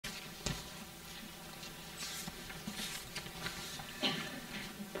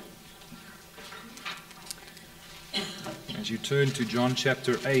As you turn to John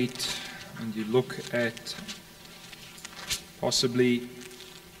chapter 8 and you look at possibly,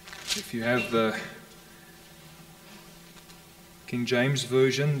 if you have the King James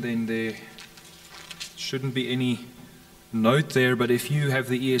Version, then there shouldn't be any note there, but if you have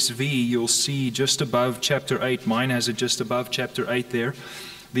the ESV, you'll see just above chapter 8, mine has it just above chapter 8 there.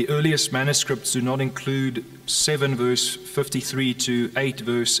 The earliest manuscripts do not include 7 verse 53 to 8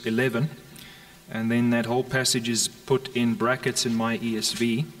 verse 11. And then that whole passage is put in brackets in my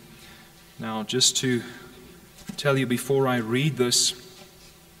ESV. Now, just to tell you before I read this,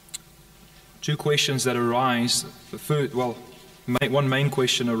 two questions that arise. The first, one main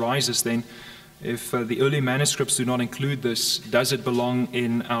question arises then. If the early manuscripts do not include this, does it belong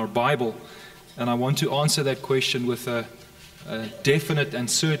in our Bible? And I want to answer that question with a definite and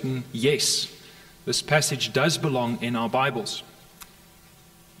certain yes. This passage does belong in our Bibles.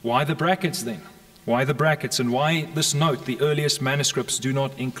 Why the brackets then? Why the brackets, and why this note? The earliest manuscripts do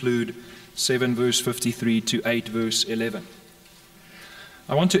not include 7 verse 53 to 8 verse 11.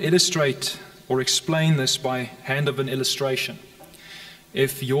 I want to illustrate or explain this by hand of an illustration.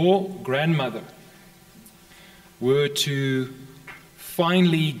 If your grandmother were to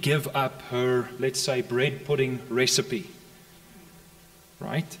finally give up her, let's say, bread pudding recipe,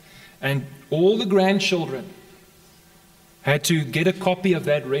 right? And all the grandchildren had to get a copy of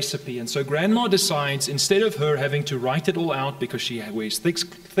that recipe. And so Grandma decides, instead of her having to write it all out because she wears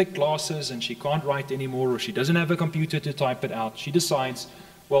thick glasses and she can't write anymore, or she doesn't have a computer to type it out, she decides,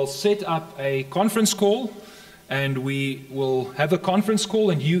 well, set up a conference call, and we will have a conference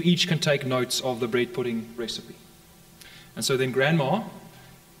call, and you each can take notes of the bread pudding recipe. And so then Grandma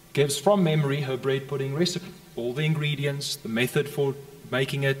gives from memory her bread pudding recipe, all the ingredients, the method for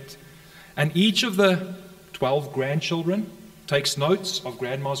making it, and each of the 12 grandchildren takes notes of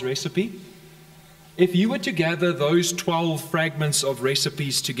Grandma's recipe. If you were to gather those 12 fragments of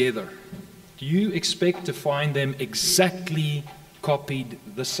recipes together, do you expect to find them exactly copied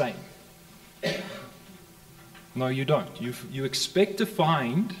the same? No, you don't. You expect to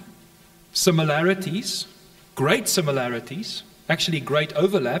find similarities, great similarities, actually great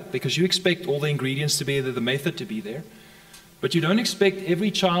overlap, because you expect all the ingredients to be there, the method to be there. But you don't expect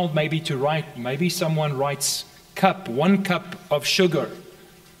every child maybe to write, maybe someone writes cup, 1 cup of sugar.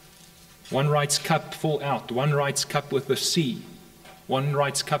 One writes cup full out. One writes cup with a C. One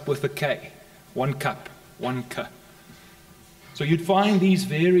writes cup with a K. 1 cup, 1 cup. So you'd find these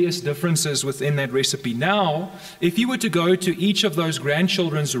various differences within that recipe. Now, if you were to go to each of those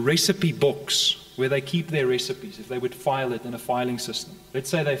grandchildren's recipe books, where they keep their recipes, if they would file it in a filing system. Let's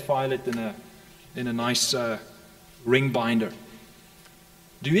say they file it in a nice ring binder.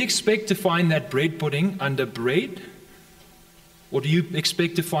 Do you expect to find that bread pudding under bread? Or do you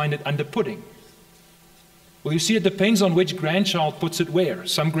expect to find it under pudding? Well, you see, it depends on which grandchild puts it where.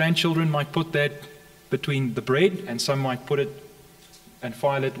 Some grandchildren might put that between the bread, and some might put it and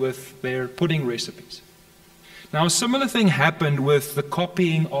file it with their pudding recipes. Now, a similar thing happened with the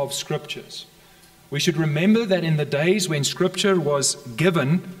copying of scriptures. We should remember that in the days when scripture was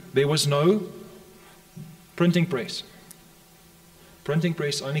given, there was no printing press. Printing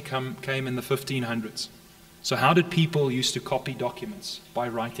press only came in the 1500s. So how did people used to copy documents? By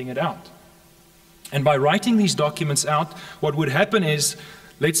writing it out. And by writing these documents out, what would happen is,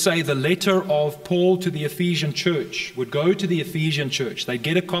 let's say the letter of Paul to the Ephesian church would go to the Ephesian church. They'd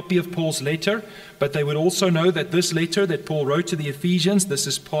get a copy of Paul's letter, but they would also know that this letter that Paul wrote to the Ephesians, this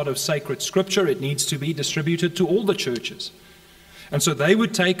is part of sacred scripture. It needs to be distributed to all the churches. And so they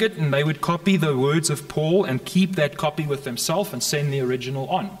would take it and they would copy the words of Paul and keep that copy with themselves and send the original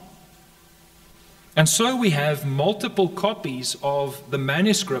on. And so we have multiple copies of the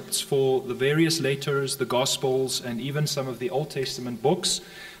manuscripts for the various letters, the Gospels, and even some of the Old Testament books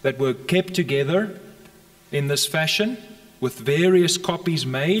that were kept together in this fashion, with various copies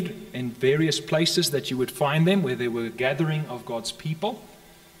made in various places that you would find them, where there were a gathering of God's people.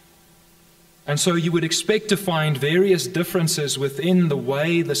 And so you would expect to find various differences within the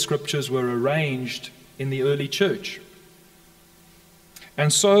way the scriptures were arranged in the early church.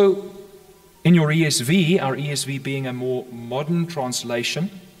 And so in your ESV, our ESV being a more modern translation,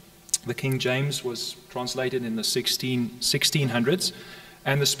 the King James was translated in the 1600s,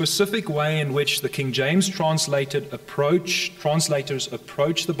 and the specific way in which the King James translators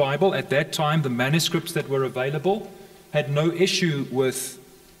approach the Bible at that time, the manuscripts that were available, had no issue with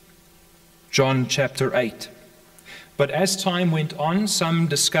John chapter 8. But as time went on, some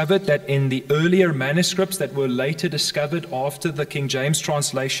discovered that in the earlier manuscripts that were later discovered after the King James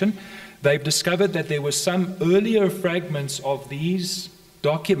translation, they've discovered that there were some earlier fragments of these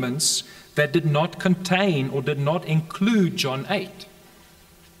documents that did not contain or did not include John 8.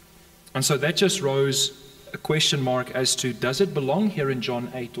 And so that just rose a question mark as to, does it belong here in John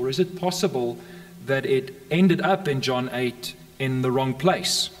 8, or is it possible that it ended up in John 8 in the wrong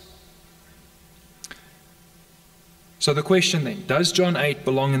place? So the question then, does John 8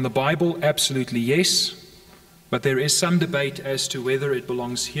 belong in the Bible? Absolutely yes. But there is some debate as to whether it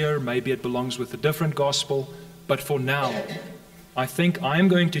belongs here. Maybe it belongs with a different gospel. But for now, I think I'm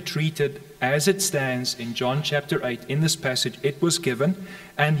going to treat it as it stands in John chapter 8. In this passage, it was given.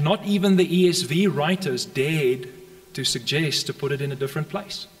 And not even the ESV writers dared to suggest to put it in a different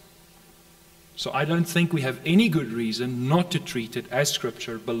place. So I don't think we have any good reason not to treat it as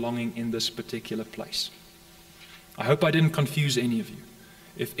Scripture belonging in this particular place. I hope I didn't confuse any of you.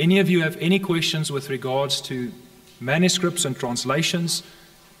 If any of you have any questions with regards to manuscripts and translations,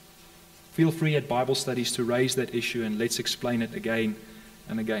 feel free at Bible studies to raise that issue, and let's explain it again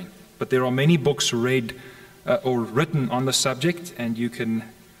and again. But there are many books read or written on the subject, and you can,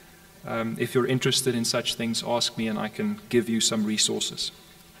 if you're interested in such things, ask me and I can give you some resources.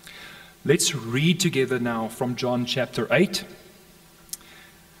 Let's read together now from John chapter 8.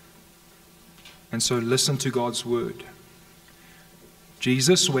 And so listen to God's word.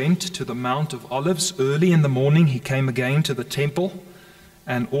 Jesus went to the Mount of Olives. Early in the morning he came again to the temple,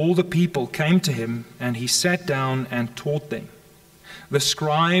 and all the people came to him, and he sat down and taught them. The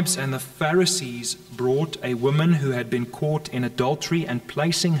scribes and the Pharisees brought a woman who had been caught in adultery, and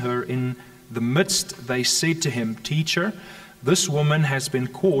placing her in the midst, they said to him, "Teacher, this woman has been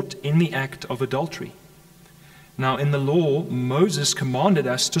caught in the act of adultery. Now in the law, Moses commanded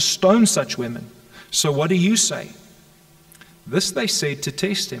us to stone such women. So what do you say?" This they said to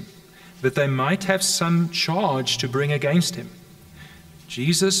test him, that they might have some charge to bring against him.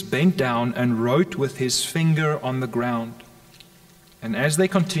 Jesus bent down and wrote with his finger on the ground. And as they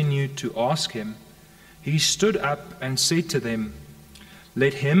continued to ask him, he stood up and said to them,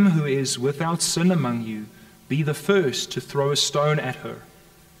 "Let him who is without sin among you be the first to throw a stone at her."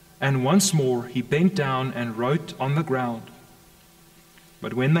 And once more he bent down and wrote on the ground.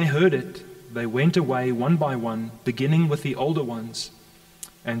 But when they heard it, they went away one by one, beginning with the older ones.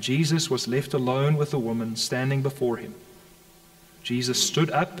 And Jesus was left alone with the woman standing before him. Jesus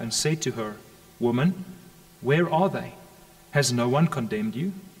stood up and said to her, "Woman, where are they? Has no one condemned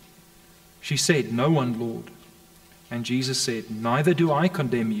you?" She said, "No one, Lord." And Jesus said, "Neither do I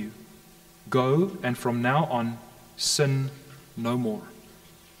condemn you. Go, and from now on, sin no more."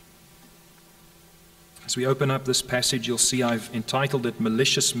 As we open up this passage, you'll see I've entitled it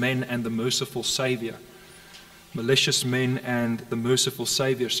Malicious Men and the Merciful Saviour. Malicious Men and the Merciful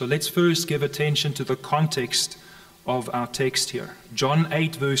Saviour. So let's first give attention to the context of our text here. John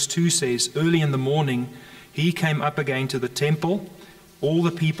 8 verse 2 says, "Early in the morning he came up again to the temple. All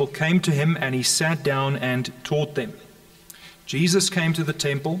the people came to him, and he sat down and taught them." Jesus came to the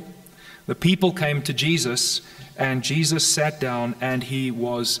temple, the people came to Jesus, and Jesus sat down and he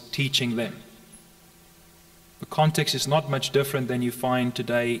was teaching them. The context is not much different than you find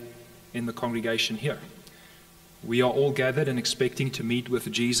today in the congregation here. We are all gathered and expecting to meet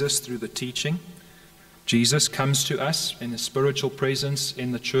with Jesus through the teaching. Jesus comes to us in his spiritual presence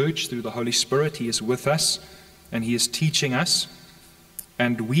in the church through the Holy Spirit. He is with us and he is teaching us.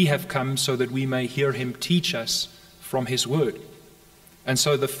 And we have come so that we may hear him teach us from his word. And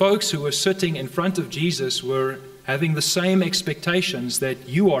so the folks who were sitting in front of Jesus were having the same expectations that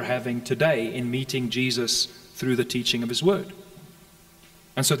you are having today in meeting Jesus through the teaching of his word.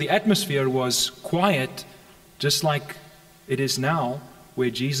 And so the atmosphere was quiet, just like it is now, where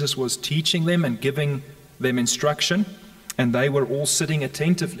Jesus was teaching them and giving them instruction, and they were all sitting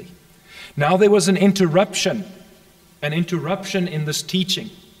attentively. Now there was an interruption in this teaching.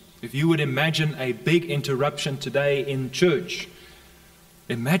 If you would imagine a big interruption today in church,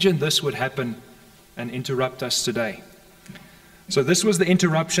 imagine this would happen and interrupt us today. So this was the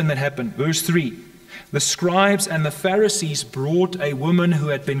interruption that happened. Verse 3, "The scribes and the Pharisees brought a woman who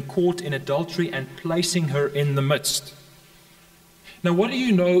had been caught in adultery and placing her in the midst." Now, what do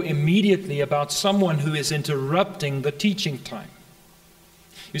you know immediately about someone who is interrupting the teaching time?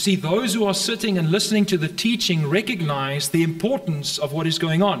 You see, those who are sitting and listening to the teaching recognize the importance of what is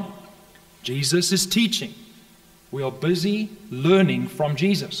going on. Jesus is teaching. We are busy learning from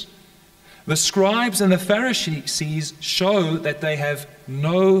Jesus. The scribes and the Pharisees show that they have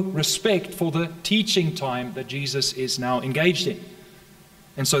no respect for the teaching time that Jesus is now engaged in.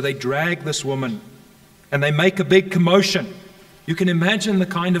 And so they drag this woman and they make a big commotion. You can imagine the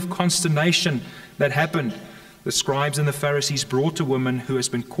kind of consternation that happened. The scribes and the Pharisees brought a woman who has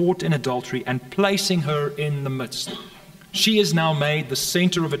been caught in adultery and placing her in the midst. She is now made the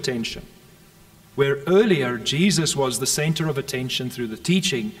center of attention. Where earlier Jesus was the center of attention through the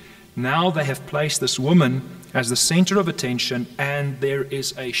teaching, now they have placed this woman as the center of attention, and there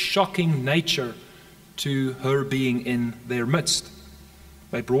is a shocking nature to her being in their midst.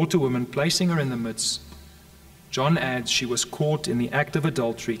 They brought a woman, placing her in the midst. John adds, she was caught in the act of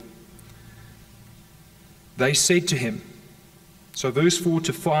adultery. They said to him, so verse 4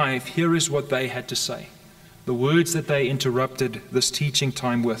 to 5, here is what they had to say. The words that they interrupted this teaching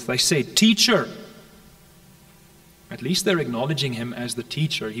time with. They said, "Teacher." At least they're acknowledging him as the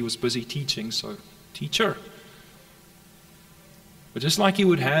teacher. He was busy teaching, so teacher. But just like you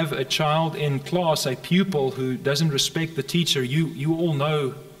would have a child in class, a pupil who doesn't respect the teacher, you all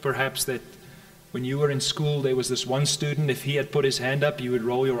know perhaps that when you were in school, there was this one student, if he had put his hand up, you would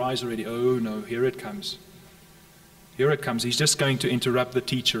roll your eyes already. Oh no, here it comes. Here it comes. He's just going to interrupt the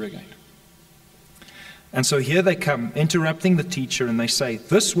teacher again. And so here they come, interrupting the teacher, and they say,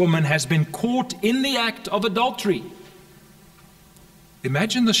 "This woman has been caught in the act of adultery."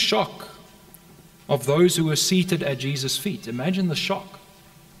 Imagine the shock of those who were seated at Jesus' feet. Imagine the shock.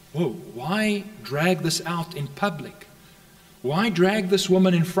 Whoa, why drag this out in public? Why drag this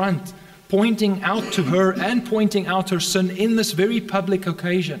woman in front, pointing out to her and pointing out her sin in this very public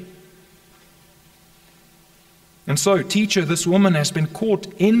occasion? And so, "Teacher, this woman has been caught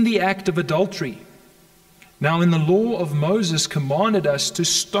in the act of adultery. Now, in the law of Moses commanded us to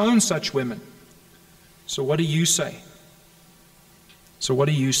stone such women. So what do you say?" So what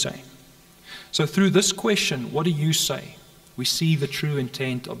do you say? So through this question, what do you say? We see the true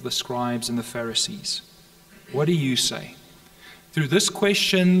intent of the scribes and the Pharisees. What do you say? Through this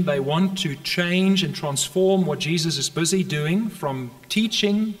question, they want to change and transform what Jesus is busy doing from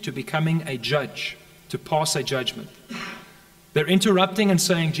teaching to becoming a judge, to pass a judgment. They're interrupting and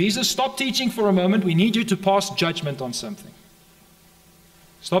saying, "Jesus, stop teaching for a moment. We need you to pass judgment on something."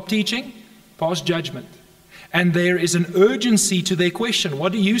 Stop teaching, pass judgment. And there is an urgency to their question.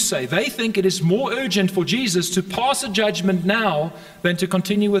 What do you say? They think it is more urgent for Jesus to pass a judgment now than to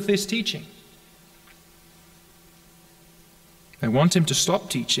continue with his teaching. They want him to stop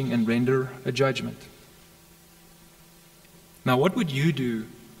teaching and render a judgment. Now, what would you do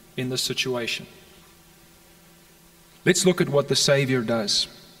in this situation? Let's look at what the Saviour does.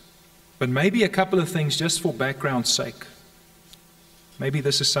 But maybe a couple of things just for background's sake. Maybe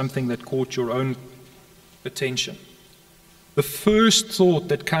this is something that caught your own attention. The first thought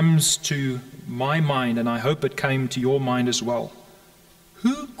that comes to my mind, and I hope it came to your mind as well,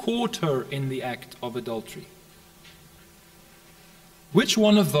 who caught her in the act of adultery? Which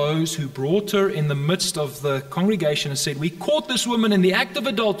one of those who brought her in the midst of the congregation and said, "We caught this woman in the act of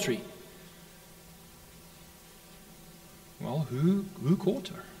adultery"? Well, who caught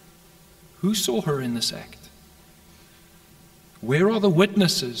her? Who saw her in this act? Where are the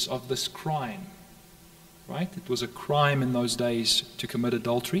witnesses of this crime? Right? It was a crime in those days to commit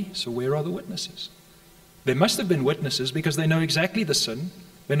adultery, so where are the witnesses? There must have been witnesses because they know exactly the sin.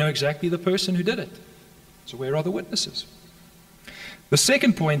 They know exactly the person who did it. So where are the witnesses? The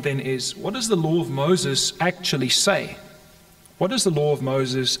second point then is, what does the law of Moses actually say? What does the law of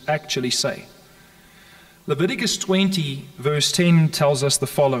Moses actually say? Leviticus 20 verse 10 tells us the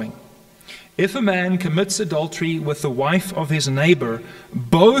following. "If a man commits adultery with the wife of his neighbor,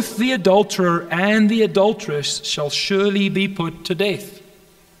 both the adulterer and the adulteress shall surely be put to death."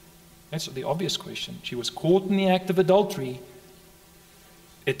 That's the obvious question. She was caught in the act of adultery.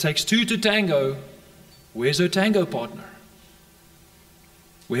 It takes two to tango. Where's her tango partner?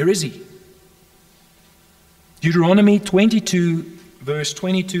 Where is he? Deuteronomy 22 verse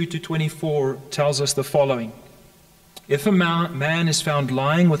 22 to 24 tells us the following. "If a man is found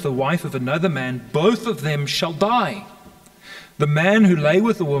lying with the wife of another man, both of them shall die. The man who lay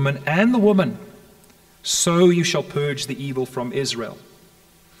with the woman and the woman. So you shall purge the evil from Israel.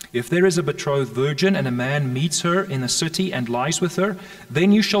 If there is a betrothed virgin and a man meets her in a city and lies with her,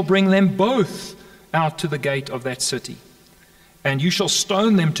 then you shall bring them both out to the gate of that city. And you shall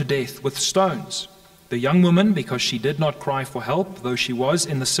stone them to death with stones. The young woman, because she did not cry for help, though she was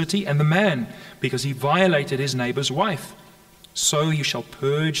in the city, and the man, because he violated his neighbor's wife. So you shall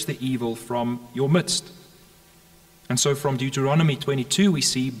purge the evil from your midst." And so from Deuteronomy 22, we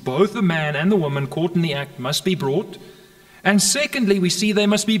see both the man and the woman caught in the act must be brought. And secondly, we see they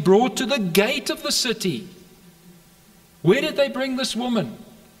must be brought to the gate of the city. Where did they bring this woman?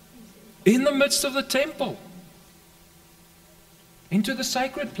 In the midst of the temple. Into the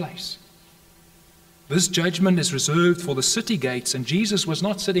sacred place. This judgment is reserved for the city gates, and Jesus was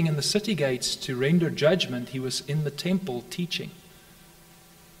not sitting in the city gates to render judgment. He was in the temple teaching.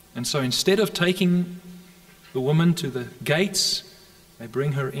 And so instead of taking the woman to the gates, they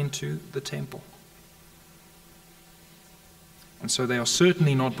bring her into the temple. And so they are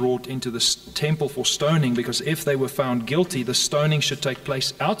certainly not brought into this temple for stoning, because if they were found guilty, the stoning should take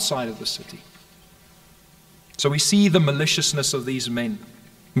place outside of the city. So we see the maliciousness of these men.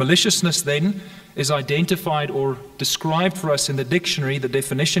 Maliciousness then is identified or described for us in the dictionary. The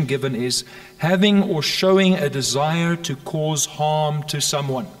definition given is having or showing a desire to cause harm to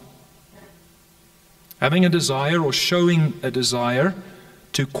someone. Having a desire or showing a desire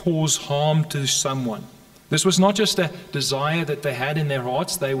to cause harm to someone. This was not just a desire that they had in their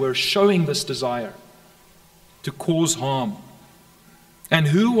hearts, they were showing this desire to cause harm. And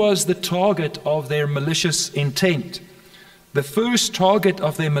who was the target of their malicious intent? The first target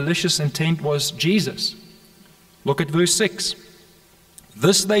of their malicious intent was Jesus. Look at verse 6.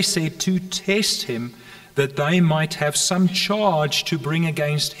 This they said to test him, that they might have some charge to bring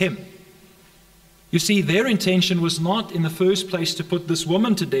against him. You see, their intention was not in the first place to put this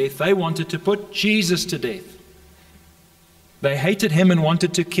woman to death. They wanted to put Jesus to death. They hated him and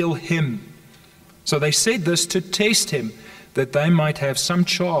wanted to kill him. So they said this to test him, that they might have some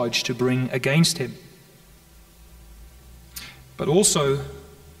charge to bring against him. But also,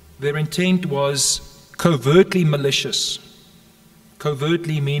 their intent was covertly malicious.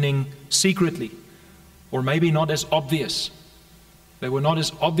 Covertly meaning secretly, or maybe not as obvious. They were not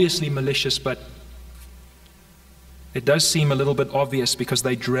as obviously malicious, but it does seem a little bit obvious, because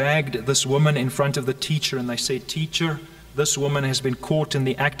they dragged this woman in front of the teacher and they said, "Teacher, this woman has been caught in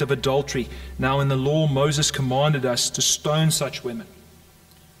the act of adultery. Now in the law, Moses commanded us to stone such women."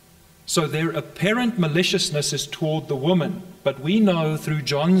 So their apparent maliciousness is toward the woman, but we know through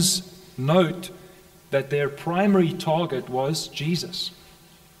John's note that their primary target was Jesus.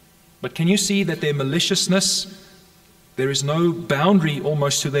 But can you see that their maliciousness, there is no boundary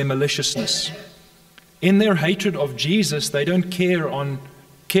almost to their maliciousness. In their hatred of Jesus, they don't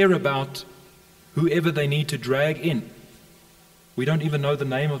care about whoever they need to drag in. We don't even know the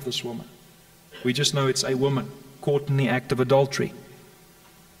name of this woman. We just know it's a woman caught in the act of adultery.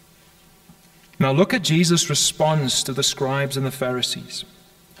 Now look at Jesus' response to the scribes and the Pharisees.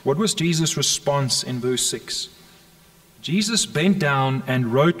 What was Jesus' response in verse 6? Jesus bent down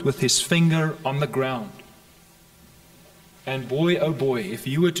and wrote with his finger on the ground. And boy, oh boy, if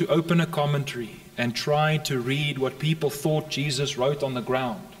you were to open a commentary and try to read what people thought Jesus wrote on the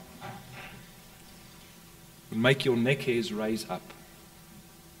ground, it would make your neck hairs raise up.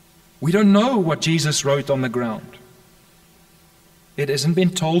 We don't know what Jesus wrote on the ground. It hasn't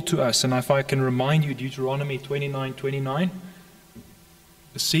been told to us. And if I can remind you, Deuteronomy 29:29,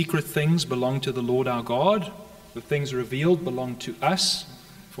 the secret things belong to the Lord our God. The things revealed belong to us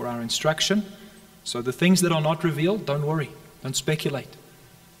for our instruction. So the things that are not revealed, don't worry, don't speculate.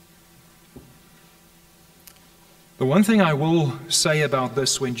 The one thing I will say about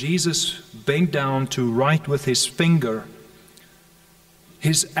this, when Jesus bent down to write with his finger,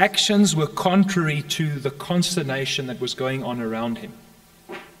 his actions were contrary to the consternation that was going on around him.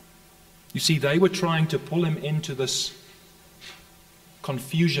 You see, they were trying to pull him into this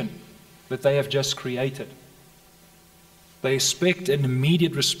confusion that they have just created. They expect an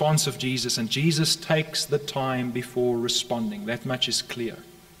immediate response of Jesus, and Jesus takes the time before responding. That much is clear.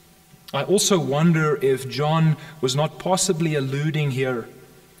 I also wonder if John was not possibly alluding here.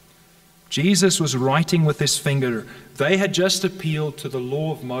 Jesus was writing with his finger. They had just appealed to the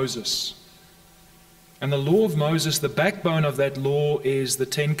law of Moses. And the law of Moses, the backbone of that law is the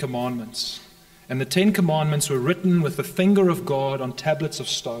 10 Commandments. And the 10 Commandments were written with the finger of God on tablets of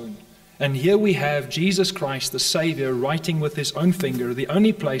stone. And here we have Jesus Christ, the Saviour, writing with his own finger, the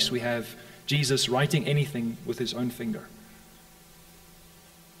only place we have Jesus writing anything with his own finger.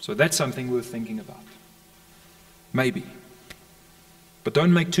 So that's something worth thinking about. Maybe. But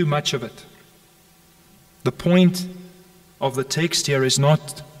don't make too much of it. The point of the text here is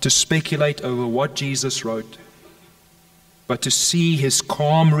not to speculate over what Jesus wrote, but to see his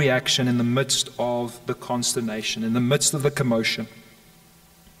calm reaction in the midst of the consternation, in the midst of the commotion.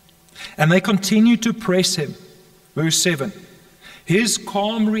 And they continue to press him. Verse 7. His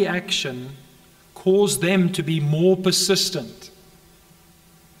calm reaction caused them to be more persistent.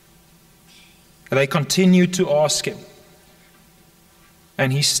 And they continued to ask him.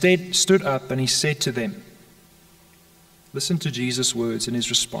 And he stood up and he said to them, listen to Jesus' words in his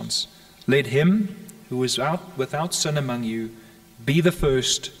response. Let him who is without sin among you be the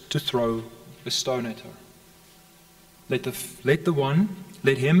first to throw a stone at her.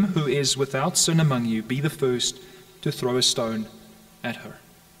 Let him who is without sin among you be the first to throw a stone at her.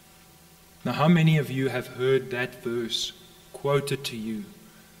 Now, how many of you have heard that verse quoted to you,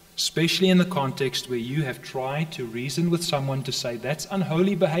 especially in the context where you have tried to reason with someone to say, that's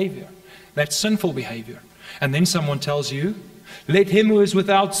unholy behavior, that's sinful behavior. And then someone tells you, Let him who is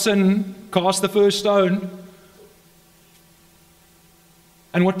without sin cast the first stone.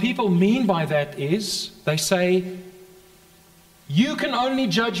 And what people mean by that is, they say, you can only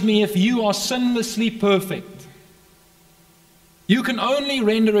judge me if you are sinlessly perfect. You can only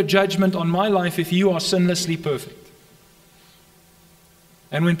render a judgment on my life if you are sinlessly perfect.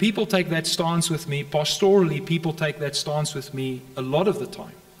 And when people take that stance with me, pastorally, people take that stance with me a lot of the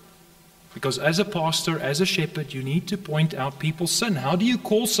time. Because as a pastor, as a shepherd, you need to point out people's sin. How do you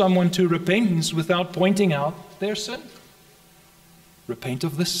call someone to repentance without pointing out their sin? Repent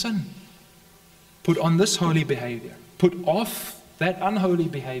of this sin. Put on this holy behavior. Put off that unholy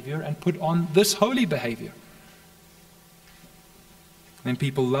behavior and put on this holy behavior. And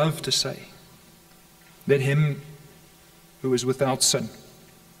people love to say, let him who is without sin.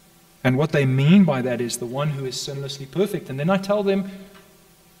 And what they mean by that is the one who is sinlessly perfect. And then I tell them,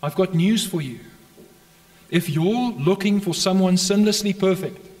 I've got news for you. If you're looking for someone sinlessly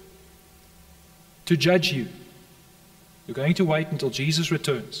perfect to judge you, you're going to wait until Jesus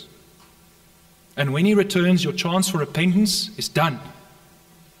returns. And when he returns, your chance for repentance is done.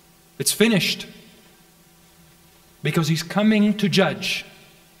 It's finished. Because he's coming to judge.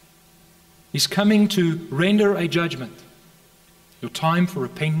 He's coming to render a judgment. Your time for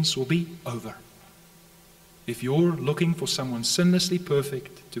repentance will be over. If you're looking for someone sinlessly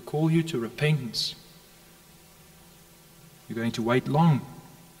perfect to call you to repentance, you're going to wait long.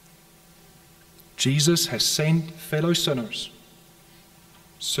 Jesus has sent fellow sinners,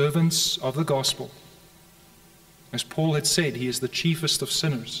 servants of the gospel. As Paul had said, he is the chiefest of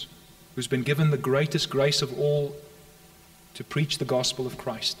sinners, who's been given the greatest grace of all to preach the gospel of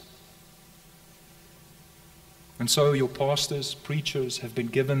Christ. And so your pastors, preachers have been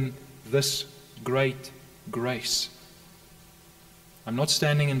given this great grace. I'm not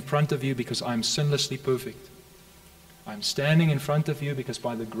standing in front of you because I'm sinlessly perfect. I'm standing in front of you because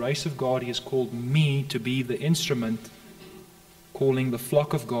by the grace of God, he has called me to be the instrument calling the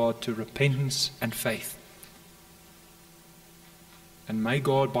flock of God to repentance and faith. And may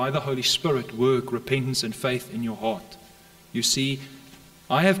God, by the Holy Spirit, work repentance and faith in your heart. You see,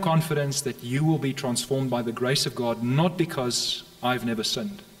 I have confidence that you will be transformed by the grace of God, not because I've never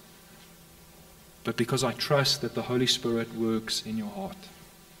sinned, but because I trust that the Holy Spirit works in your heart.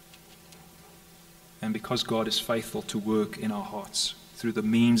 And because God is faithful to work in our hearts through the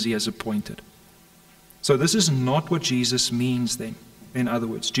means he has appointed. So this is not what Jesus means then. In other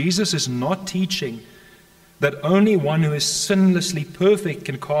words, Jesus is not teaching that only one who is sinlessly perfect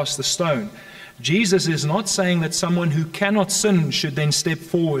can cast the stone. Jesus is not saying that someone who cannot sin should then step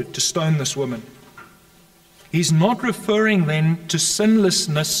forward to stone this woman. He's not referring then to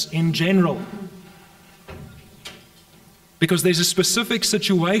sinlessness in general. Because there's a specific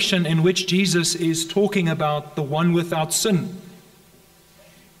situation in which Jesus is talking about the one without sin.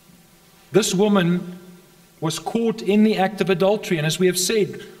 This woman was caught in the act of adultery, and as we have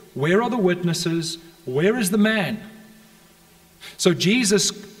said, where are the witnesses? Where is the man? So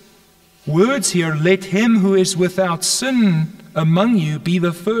Jesus' words here, let him who is without sin among you be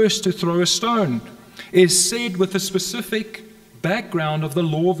the first to throw a stone, is said with a specific background of the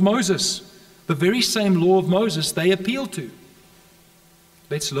law of Moses. The very same law of Moses they appeal to.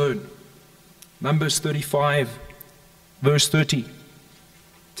 Let's learn. Numbers 35, verse 30,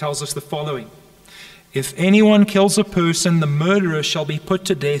 tells us the following. If anyone kills a person, the murderer shall be put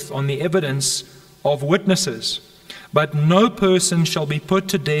to death on the evidence of witnesses. But no person shall be put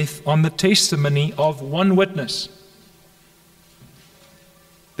to death on the testimony of one witness.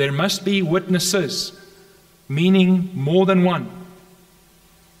 There must be witnesses, meaning more than one.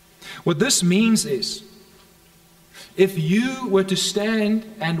 What this means is, if you were to stand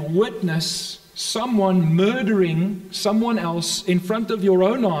and witness someone murdering someone else in front of your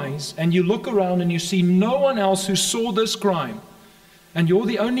own eyes, and you look around and you see no one else who saw this crime, and you're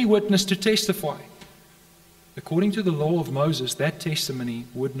the only witness to testify, according to the law of Moses, that testimony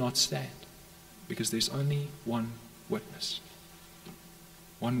would not stand, because there's only one witness.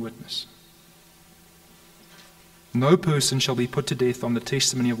 One witness. No person shall be put to death on the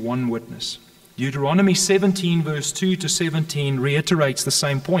testimony of one witness. Deuteronomy 17, verse 2 to 17 reiterates the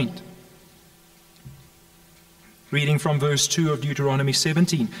same point. Reading from verse 2 of Deuteronomy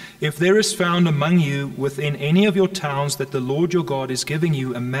 17. If there is found among you within any of your towns that the Lord your God is giving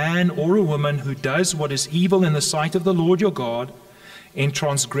you a man or a woman who does what is evil in the sight of the Lord your God, in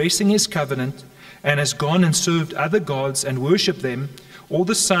transgressing his covenant, and has gone and served other gods and worshipped them, or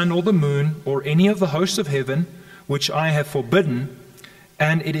the sun or the moon, or any of the hosts of heaven, which I have forbidden,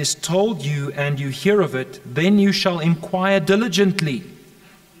 and it is told you and you hear of it, then you shall inquire diligently.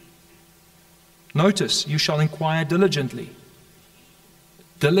 Notice, you shall inquire diligently.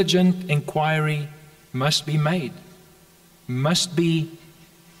 diligent inquiry must be made, must be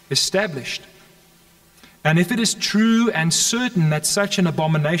established. And if it is true and certain that such an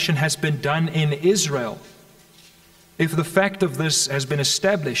abomination has been done in Israel, if the fact of this has been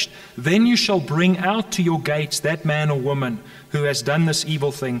established, then you shall bring out to your gates that man or woman who has done this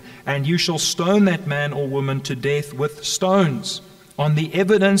evil thing, and you shall stone that man or woman to death with stones, on the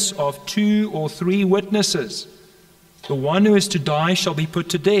evidence of 2 or 3 witnesses. The one who is to die shall be put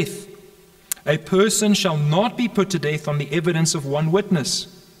to death. A person shall not be put to death on the evidence of 1 witness.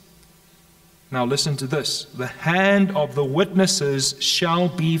 Now listen to this. The hand of the witnesses shall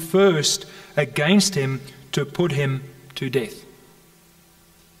be first against him to put him to death.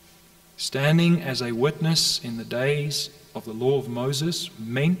 Standing as a witness in the days of the law of Moses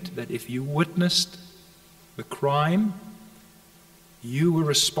meant that if you witnessed the crime, you were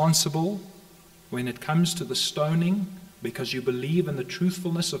responsible when it comes to the stoning, because you believe in the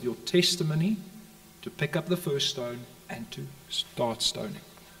truthfulness of your testimony, to pick up the first stone and to start stoning.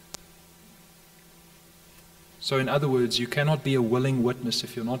 So in other words, you cannot be a willing witness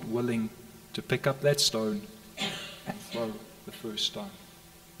if you're not willing to pick up that stone and throw the first stone.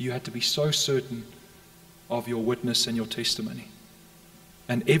 You had to be so certain of your witness and your testimony.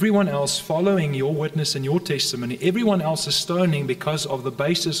 And everyone else following your witness and your testimony, everyone else is stoning because of the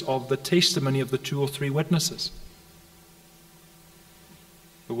basis of the testimony of the 2 or 3 witnesses.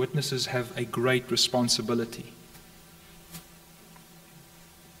 The witnesses have a great responsibility.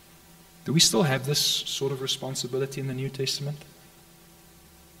 Do we still have this sort of responsibility in the New Testament?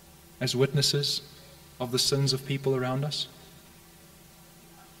 As witnesses of the sins of people around us?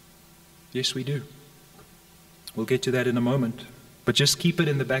 Yes, we do. We'll get to that in a moment. But just keep it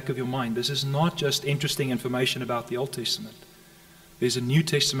in the back of your mind. This is not just interesting information about the Old Testament. There's a New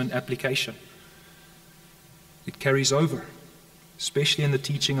Testament application. It carries over, especially in the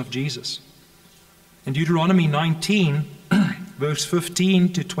teaching of Jesus. In Deuteronomy 19, verse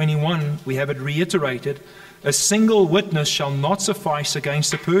 15 to 21, we have it reiterated. A single witness shall not suffice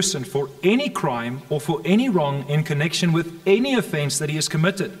against a person for any crime or for any wrong in connection with any offense that he has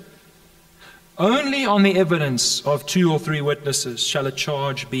committed. Only on the evidence of 2 or 3 witnesses shall a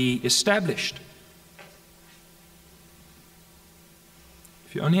charge be established.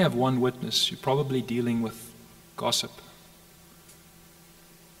 If you only have 1 witness, you're probably dealing with gossip.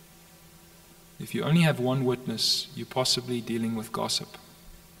 If you only have 1 witness, you're possibly dealing with gossip.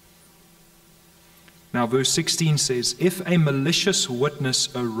 Now, verse 16 says, if a malicious witness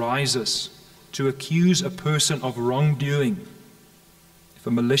arises to accuse a person of wrongdoing, if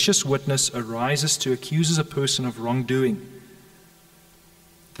a malicious witness arises to accuse a person of wrongdoing,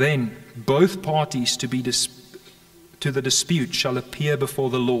 then both parties to the dispute shall appear before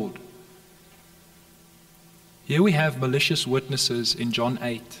the Lord. Here we have malicious witnesses in John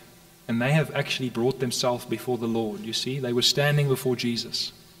 8, and they have actually brought themselves before the Lord. You see, they were standing before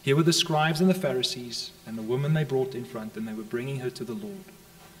Jesus. Here were the scribes and the Pharisees, and the woman they brought in front, and they were bringing her to the Lord.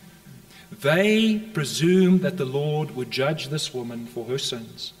 They presumed that the Lord would judge this woman for her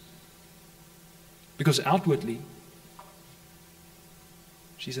sins, because outwardly,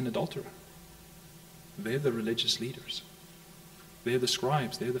 she's an adulterer. They're the religious leaders. They're the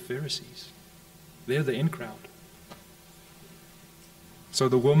scribes. They're the Pharisees. They're the in crowd. So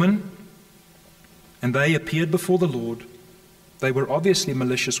the woman and they appeared before the Lord. They were obviously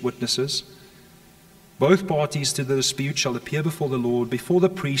malicious witnesses. Both parties to the dispute shall appear before the Lord, before the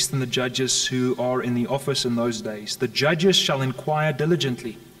priest and the judges who are in the office in those days. The judges shall inquire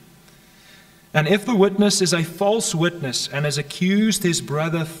diligently. And if the witness is a false witness and has accused his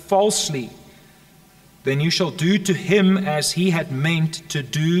brother falsely, then you shall do to him as he had meant to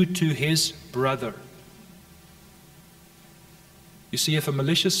do to his brother. You see, if a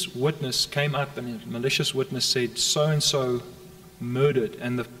malicious witness came up and a malicious witness said, so-and-so murdered,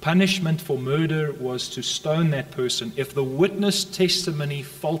 and the punishment for murder was to stone that person, if the witness testimony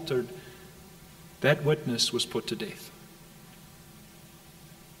faltered, that witness was put to death.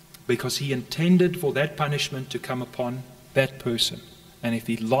 Because he intended for that punishment to come upon that person. And if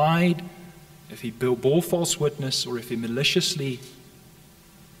he lied, if he bore false witness, or if he maliciously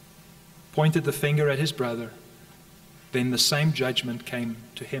pointed the finger at his brother, then the same judgment came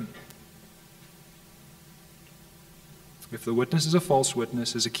to him. If the witness is a false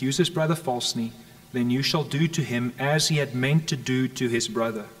witness, has accused his brother falsely, then you shall do to him as he had meant to do to his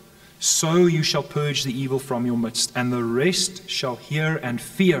brother. So you shall purge the evil from your midst, and the rest shall hear and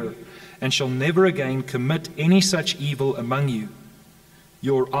fear, and shall never again commit any such evil among you.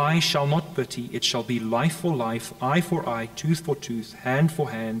 Your eye shall not pity, it shall be life for life, eye for eye, tooth for tooth, hand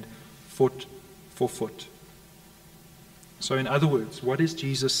for hand, foot for foot. So in other words, what is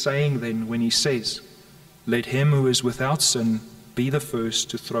Jesus saying then when he says, "Let him who is without sin be the first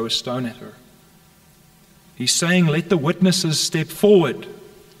to throw a stone at her"? He's saying, let the witnesses step forward.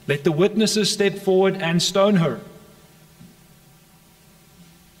 Let the witnesses step forward and stone her.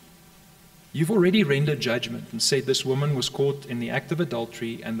 You've already rendered judgment and said this woman was caught in the act of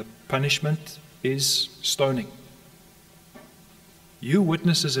adultery and the punishment is stoning. You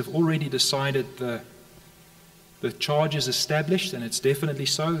witnesses have already decided the charge is established, and it's definitely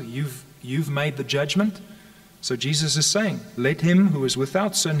so. You've made the judgment. So Jesus is saying, let him who is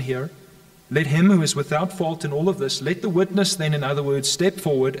without sin here, let him who is without fault in all of this, let the witness then, in other words, step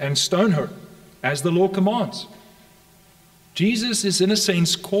forward and stone her, as the law commands. Jesus is, in a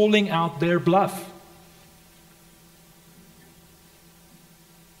sense, calling out their bluff.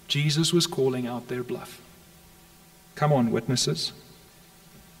 Jesus was calling out their bluff. Come on, witnesses.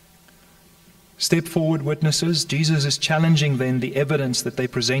 Step forward, witnesses. Jesus is challenging then the evidence that they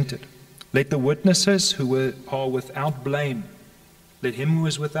presented. Let the witnesses who are without blame, let him who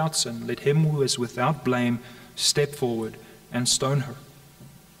is without sin, let him who is without blame step forward and stone her.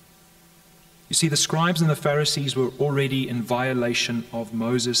 You see, the scribes and the Pharisees were already in violation of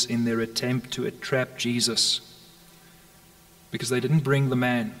Moses in their attempt to entrap Jesus, because they didn't bring the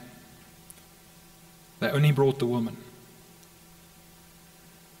man. They only brought the woman.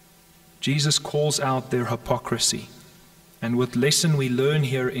 Jesus calls out their hypocrisy. And what lesson we learn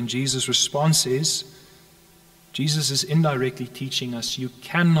here in Jesus' response is, Jesus is indirectly teaching us you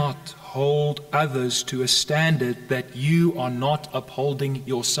cannot hold others to a standard that you are not upholding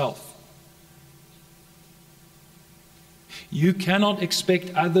yourself. You cannot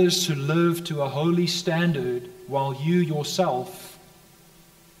expect others to live to a holy standard while you yourself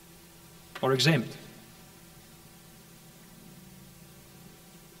are exempt.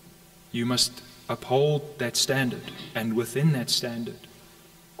 You must uphold that standard, and within that standard,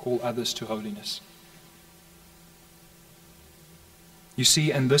 call others to holiness. You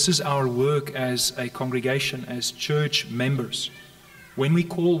see, and this is our work as a congregation, as church members. When we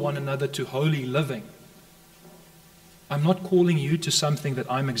call one another to holy living, I'm not calling you to something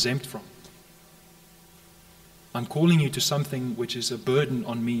that I'm exempt from. I'm calling you to something which is a burden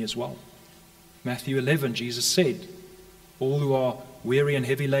on me as well. Matthew 11, Jesus said, all who are weary and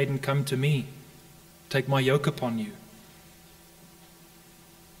heavy laden, come to me. Take my yoke upon you.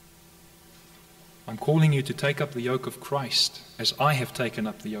 I'm calling you to take up the yoke of Christ as I have taken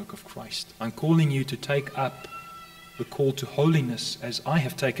up the yoke of Christ. I'm calling you to take up the call to holiness as I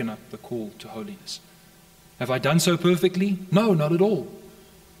have taken up the call to holiness. Have I done so perfectly? No, not at all.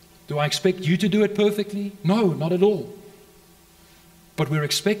 Do I expect you to do it perfectly? No, not at all. But we're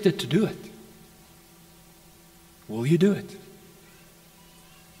expected to do it. Will you do it?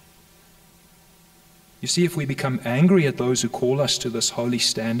 You see, if we become angry at those who call us to this holy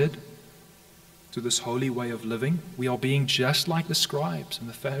standard, to this holy way of living, we are being just like the scribes and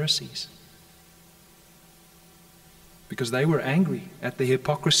the Pharisees. Because they were angry at the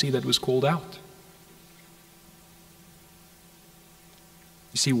hypocrisy that was called out.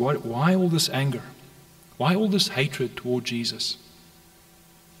 You see, why all this anger? Why all this hatred toward Jesus?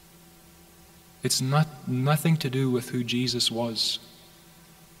 It's nothing to do with who Jesus was,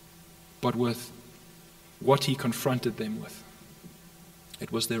 but with what he confronted them with.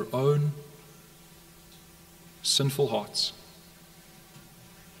 It was their own sinful hearts,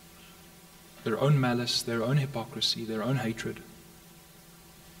 their own malice, their own hypocrisy, their own hatred.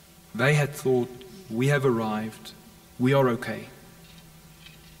 They had thought, we have arrived, we are okay.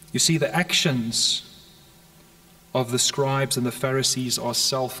 You see, the actions of the scribes and the Pharisees are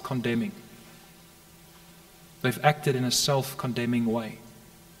self-condemning. They've acted in a self-condemning way.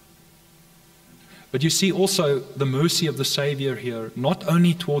 But you see also the mercy of the Saviour here, not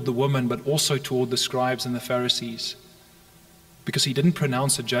only toward the woman, but also toward the scribes and the Pharisees, because he didn't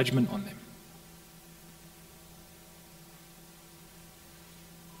pronounce a judgment on them.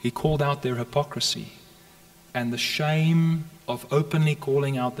 He called out their hypocrisy, and the shame of openly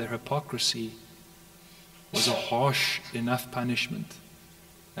calling out their hypocrisy was a harsh enough punishment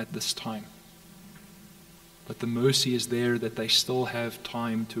at this time. But the mercy is there that they still have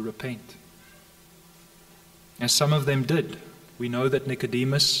time to repent. As some of them did. We know that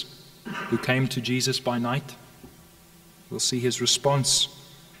Nicodemus, who came to Jesus by night, we'll see his response.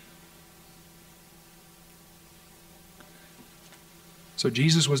 So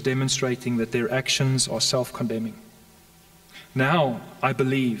Jesus was demonstrating that their actions are self-condemning. Now, I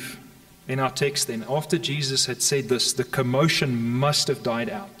believe, in our text then, after Jesus had said this, the commotion must have died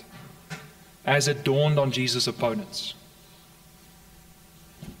out as it dawned on Jesus' opponents.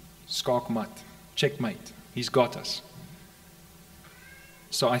 Skakmat, checkmate, he's got us.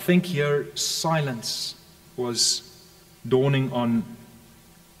 So I think here silence was dawning on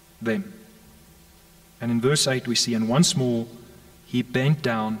them. And in verse 8 we see, and once more he bent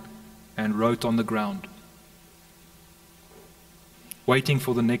down and wrote on the ground, waiting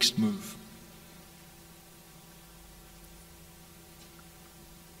for the next move.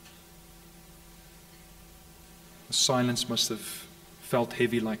 The silence must have felt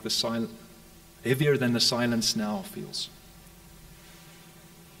heavy, like heavier than the silence now feels,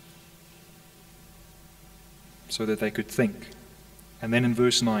 so that they could think. And then in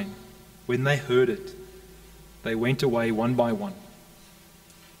verse 9, when they heard it, they went away one by one.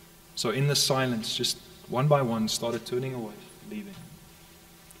 So in the silence, just one by one, started turning away, leaving.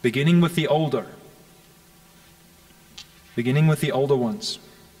 Beginning with the older ones.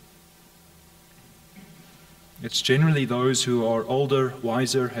 It's generally those who are older,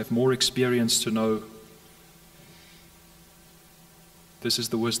 wiser, have more experience to know this is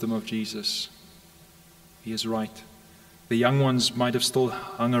the wisdom of Jesus. He is right. The young ones might have still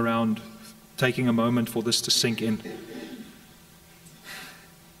hung around, taking a moment for this to sink in.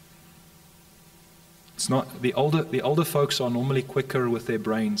 It's not the older folks are normally quicker with their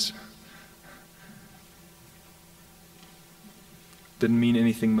brains. Didn't mean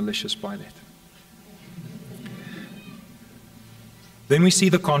anything malicious by that. Then we see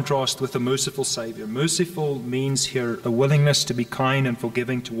the contrast with the merciful Saviour. Merciful means here a willingness to be kind and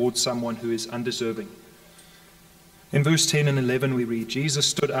forgiving towards someone who is undeserving. In verse 10 and 11 we read, Jesus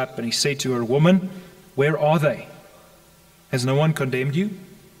stood up and he said to her, "Woman, where are they? Has no one condemned you?"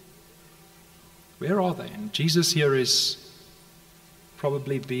 Where are they? And Jesus here is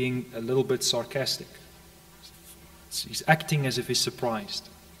probably being a little bit sarcastic. He's acting as if he's surprised.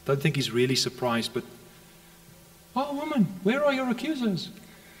 Don't think he's really surprised, but, "Oh, woman, where are your accusers?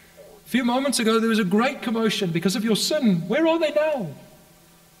 A few moments ago there was a great commotion because of your sin. Where are they now?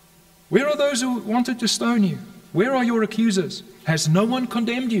 Where are those who wanted to stone you? Where are your accusers? Has no one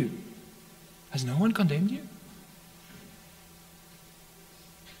condemned you?" Has no one condemned you?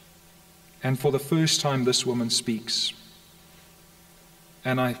 And for the first time this woman speaks.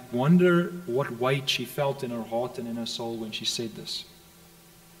 And I wonder what weight she felt in her heart and in her soul when she said this.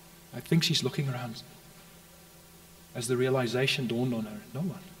 I think she's looking around as the realization dawned on her. No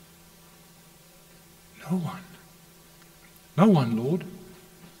one. No one. No one, Lord.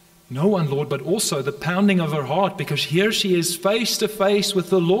 No one, Lord, but also the pounding of her heart, because here she is face to face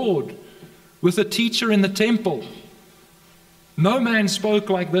with the Lord, with a teacher in the temple. No man spoke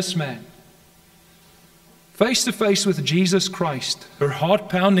like this man. Face to face with Jesus Christ, her heart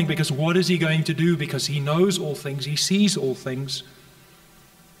pounding, because what is he going to do? Because he knows all things, he sees all things.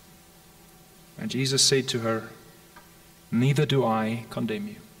 And Jesus said to her, "Neither do I condemn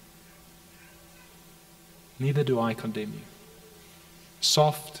you." Neither do I condemn you.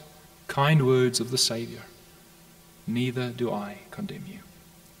 Soft, kind words of the Saviour. Neither do I condemn you.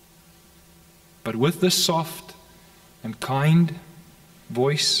 But with this soft and kind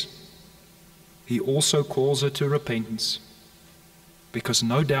voice, he also calls her to repentance, because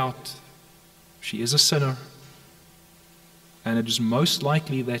no doubt she is a sinner, and it is most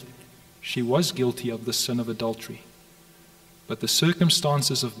likely that she was guilty of the sin of adultery. But the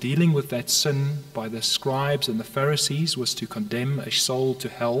circumstances of dealing with that sin by the scribes and the Pharisees was to condemn a soul to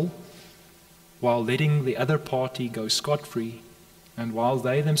hell, while letting the other party go scot-free, and while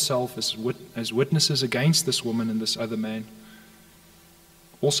they themselves, as witnesses against this woman and this other man,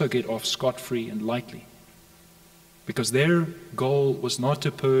 also get off scot-free and lightly. Because their goal was not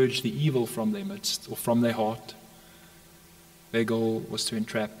to purge the evil from their midst or from their heart. Their goal was to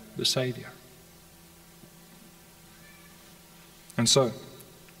entrap the Saviour. And so,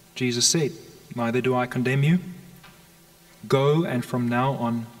 Jesus said, "Neither do I condemn you. Go, and from now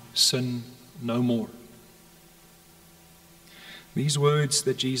on sin no more." These words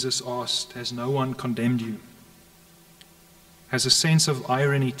that Jesus asked, "Has no one condemned you?" has a sense of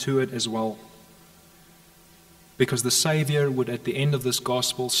irony to it as well. Because the Saviour would at the end of this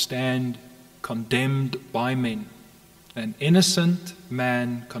gospel stand condemned by men. An innocent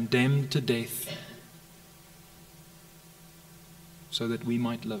man condemned to death so that we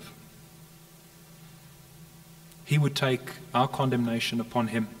might live. He would take our condemnation upon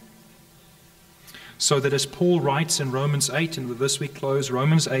him. So that as Paul writes in Romans 8, and with this we close,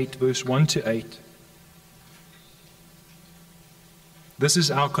 Romans 8 verse 1 to 8, this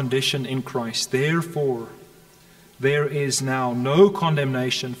is our condition in Christ. Therefore, there is now no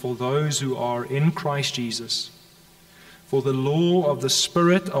condemnation for those who are in Christ Jesus. For the law of the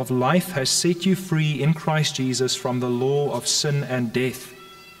Spirit of life has set you free in Christ Jesus from the law of sin and death.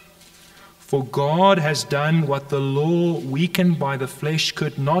 For God has done what the law, weakened by the flesh,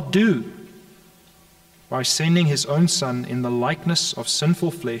 could not do, by sending his own Son in the likeness of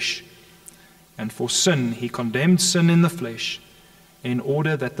sinful flesh. And for sin, he condemned sin in the flesh, in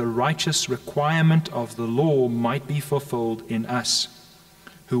order that the righteous requirement of the law might be fulfilled in us,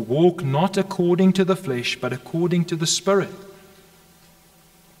 who walk not according to the flesh, but according to the Spirit.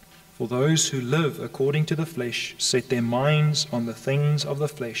 For those who live according to the flesh set their minds on the things of the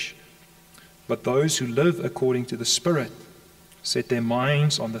flesh, but those who live according to the Spirit set their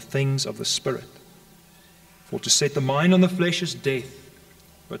minds on the things of the Spirit. For to set the mind on the flesh is death,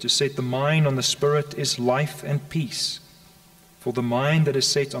 but to set the mind on the Spirit is life and peace. For the mind that is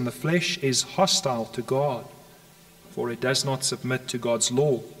set on the flesh is hostile to God, for it does not submit to God's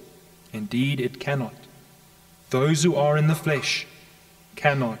law. Indeed, it cannot. Those who are in the flesh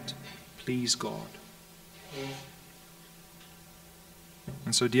cannot please God.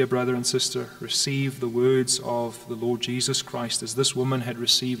 And so, dear brother and sister, receive the words of the Lord Jesus Christ as this woman had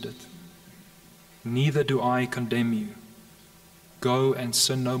received it. Neither do I condemn you. Go and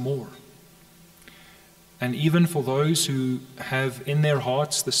sin no more. And even for those who have in their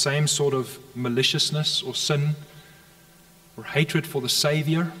hearts the same sort of maliciousness or sin or hatred for the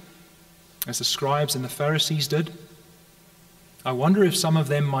Saviour as the scribes and the Pharisees did, I wonder if some of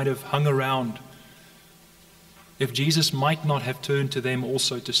them might have hung around, if Jesus might not have turned to them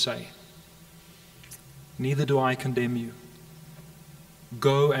also to say, neither do I condemn you.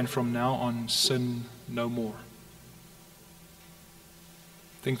 Go and from now on sin no more.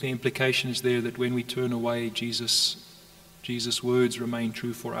 I think the implication is there that when we turn away, Jesus' words remain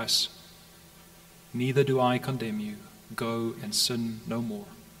true for us. Neither do I condemn you. Go and sin no more.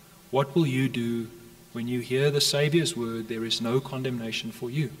 What will you do when you hear the Saviour's word, there is no condemnation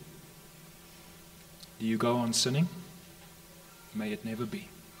for you? Do you go on sinning? May it never be.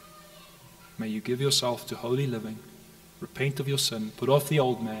 May you give yourself to holy living, repent of your sin, put off the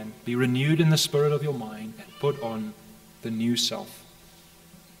old man, be renewed in the spirit of your mind, and put on the new self.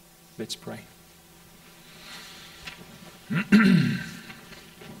 Let's pray.